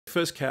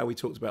First Cow we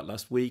talked about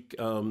last week.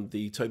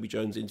 The Toby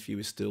Jones interview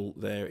is still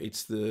there.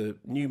 It's the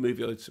new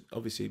movie, it's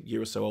obviously a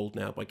year or so old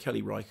now, by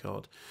Kelly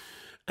Reichardt.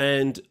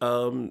 And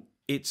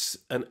it's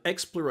an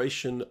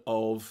exploration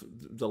of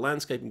the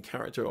landscape and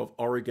character of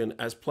Oregon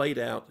as played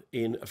out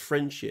in a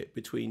friendship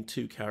between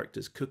two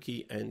characters,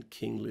 Cookie and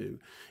King Lou.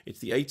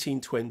 It's the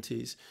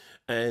 1820s,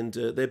 and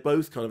they're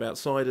both kind of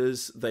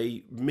outsiders.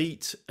 They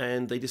meet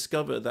and they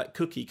discover that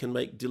Cookie can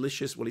make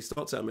delicious, well, he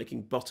starts out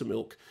making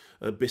buttermilk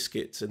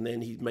biscuits, and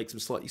then he makes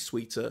them slightly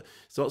sweeter,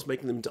 starts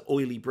making them into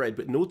oily bread.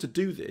 But in order to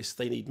do this,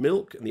 they need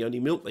milk, and the only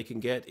milk they can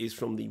get is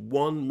from the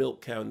one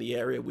milk cow in the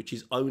area, which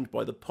is owned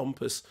by the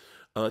pompous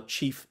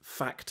chief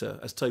factor,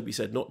 as Toby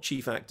said, not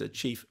chief actor,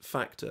 chief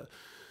factor,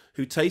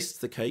 who tastes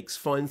the cakes,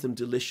 finds them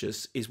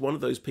delicious, is one of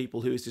those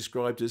people who is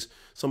described as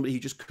somebody who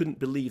just couldn't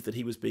believe that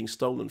he was being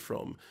stolen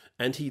from.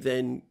 And he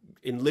then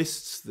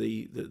enlists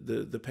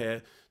the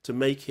pair to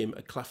make him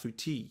a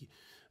clafoutis,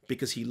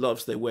 because he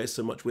loves their wares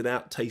so much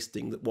without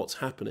tasting that what's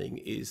happening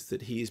is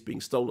that he is being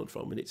stolen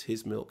from and it's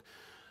his milk.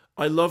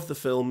 I love the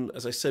film.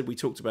 As I said, we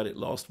talked about it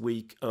last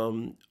week.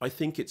 I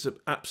think it's an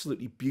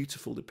absolutely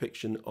beautiful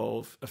depiction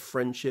of a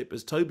friendship.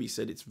 As Toby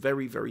said, it's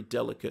very, very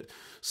delicate.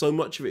 So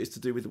much of it is to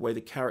do with the way the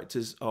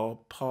characters are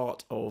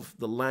part of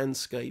the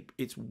landscape.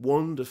 It's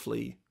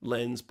wonderfully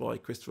lensed by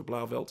Christopher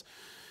Blauvelt.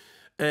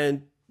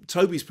 And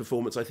Toby's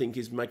performance, I think,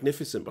 is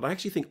magnificent, but I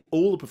actually think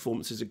all the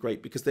performances are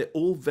great because they're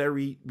all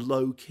very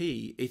low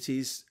key. It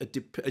is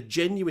a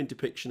genuine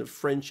depiction of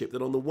friendship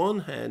that on the one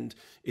hand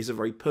is a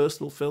very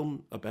personal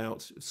film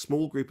about a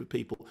small group of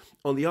people.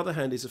 On the other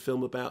hand is a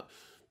film about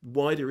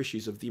wider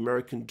issues of the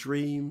American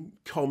dream,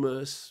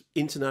 commerce,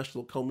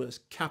 international commerce,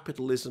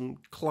 capitalism,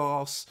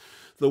 class,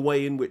 the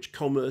way in which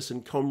commerce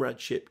and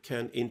comradeship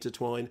can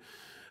intertwine.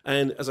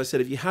 And as I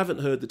said, if you haven't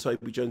heard the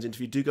Toby Jones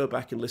interview, do go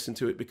back and listen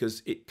to it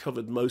because it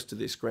covered most of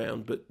this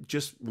ground. But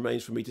just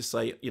remains for me to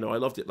say, you know, I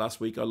loved it last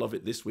week. I love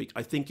it this week.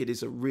 I think it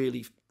is a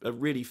really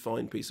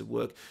fine piece of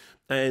work.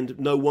 And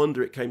no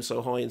wonder it came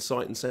so high in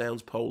Sight and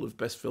Sound's poll of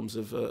best films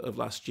of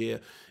last year.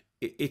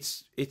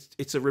 It's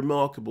a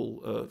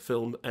remarkable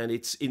film, and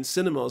it's in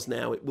cinemas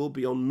now. It will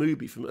be on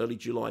Mubi from early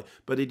July,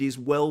 but it is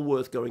well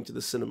worth going to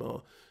the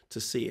cinema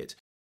to see it.